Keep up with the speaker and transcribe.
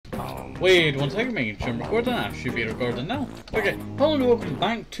Wait one second, making sure I'm recording. I should be recording now. Okay, hello and welcome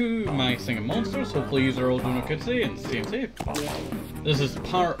back to my Singing Monsters. Hopefully you are all doing okay today and staying safe. This is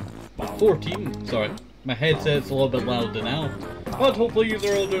part 14. Sorry, my headset's a little bit louder now. But hopefully you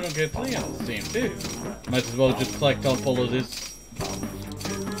are all doing okay today and staying safe. Might as well just collect off all of this.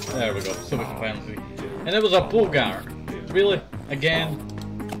 There we go, so we can finally see. And it was a Bowgart. Really? Again?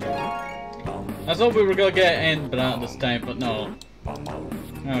 I thought we were gonna get an Brat this time, but no.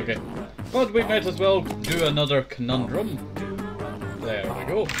 Okay. But we might as well do another conundrum. There we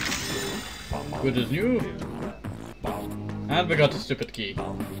go. Good as new. And we got a stupid key.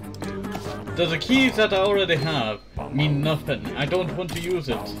 Does the keys that I already have mean nothing? I don't want to use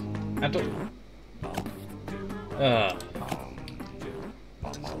it. I don't...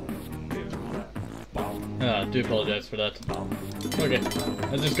 I do apologize for that. Okay,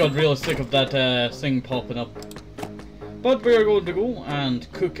 I just got real sick of that thing popping up. But we're going to go and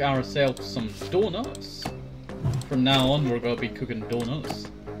cook ourselves some donuts. From now on we're going to be cooking donuts.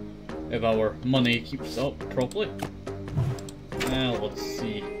 If our money keeps up properly. Now let's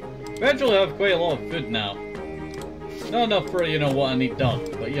see. We actually have quite a lot of food now. Not enough for, you know, what I need done.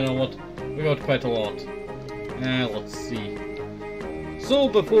 But you know what? We got quite a lot. Let's see. So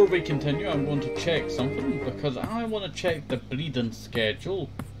before we continue, I'm going to check something because I want to check the breeding schedule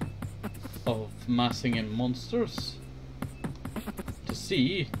of my Singing Monsters to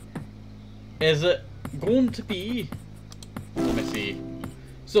see, is it going to be, let me see,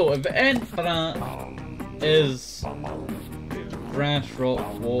 so if Brat is grass,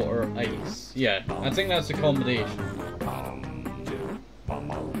 rock, water, ice, yeah, I think that's a combination.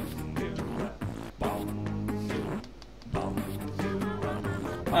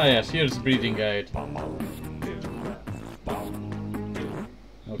 Ah yes, here's the breeding guide.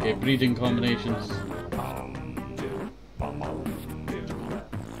 Okay, breeding combinations.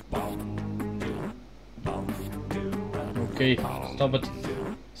 Okay, stop it.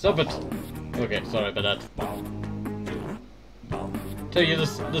 Stop it! Okay, sorry about that. Tell you,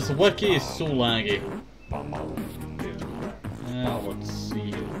 this wiki is so laggy. Let's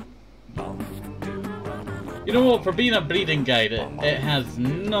see. You know what, for being a breeding guide, it has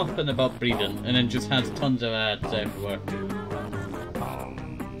nothing about breeding, and it just has tons of ads everywhere.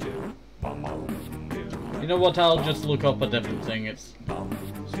 You know what, I'll just look up a different thing, it's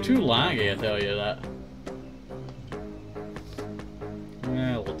too laggy, I tell you that.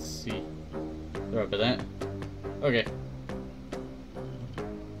 Let's see. Sorry about that. Okay.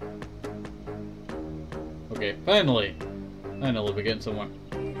 Okay, finally! Finally we're getting somewhere.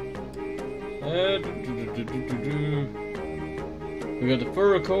 We got the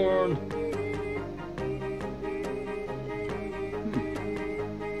furricorn.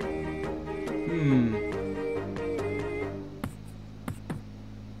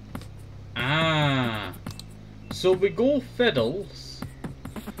 So we go Fiddles.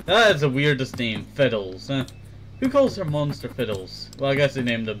 That is the weirdest name, Fiddles, huh? Who calls their monster Fiddles? Well, I guess they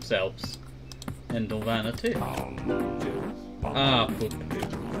named themselves. Into vanity. Ah, poop.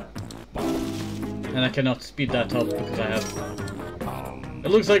 And I cannot speed that up because I have...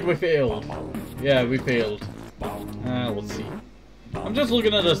 It looks like we failed. Yeah, we failed. Let's see. I'm just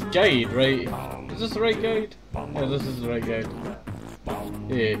looking at this guide, right? Is this the right guide? Yeah, this is the right guide.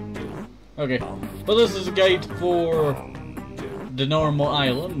 Yeah. Okay. But this is a guide for the normal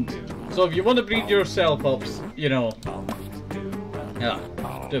island. So if you want to breed yourself up, you know... Yeah,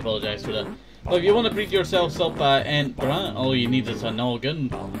 I do apologize for that. But if you want to breed yourselves up at Brat, all you need is a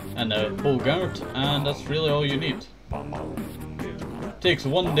Noggin and a Bowgart, and that's really all you need. Takes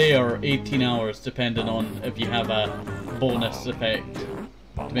 1 day or 18 hours depending on if you have a bonus effect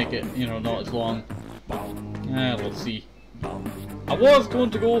to make it, you know, not as long. Let's see. I was going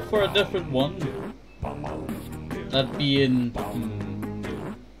to go for a different one. That being...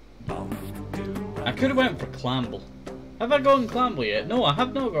 I could have went for Clamble. Have I gone Clamble yet? No, I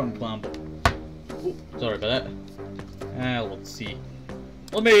have not gone Clamble. Oh, sorry about that. Let's see.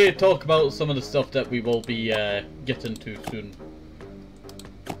 Let me talk about some of the stuff that we will be getting to soon.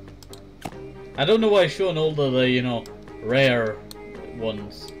 I don't know why I'm showing all of the, you know, rare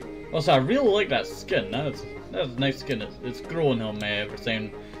ones. Also, I really like that skin. That's a nice skin. It's growing on me every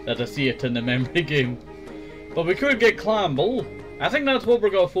time that I see it in the memory game. But we could get Clamble. I think that's what we're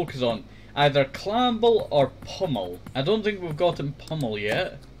going to focus on. Either Clamble or Pummel. I don't think we've gotten Pummel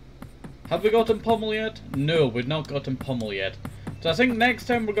yet. Have we gotten Pummel yet? No, we've not gotten Pummel yet. So I think next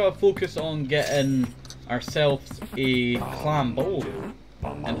time we're going to focus on getting ourselves a Clamble.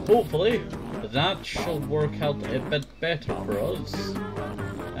 And hopefully that should work out a bit better for us.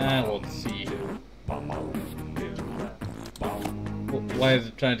 Let's see. Why is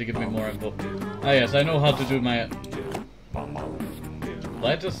it trying to give me more info? Ah yes, I know how to do my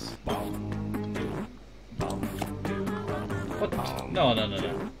lettuce. What? No.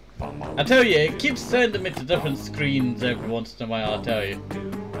 I tell you, it keeps sending me to different screens every once in a while, I tell you.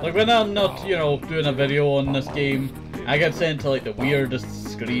 Like when I'm not, you know, doing a video on this game, I get sent to like the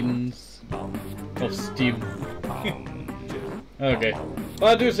weirdest screens of Steam. Okay. Well,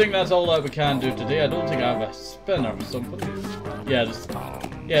 I do think that's all that we can do today. I don't think I have a spin or something. Yeah,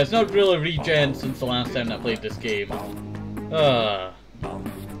 it's not really regen since the last time I played this game.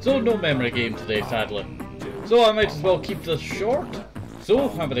 So no memory game today, sadly. So I might as well keep this short. So,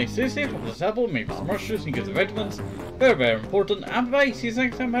 have a nice day, safe, have this apple, maybe some mushrooms and get the vitamins. Very, very important. And bye, see you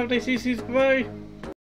next time, have a nice day, bye.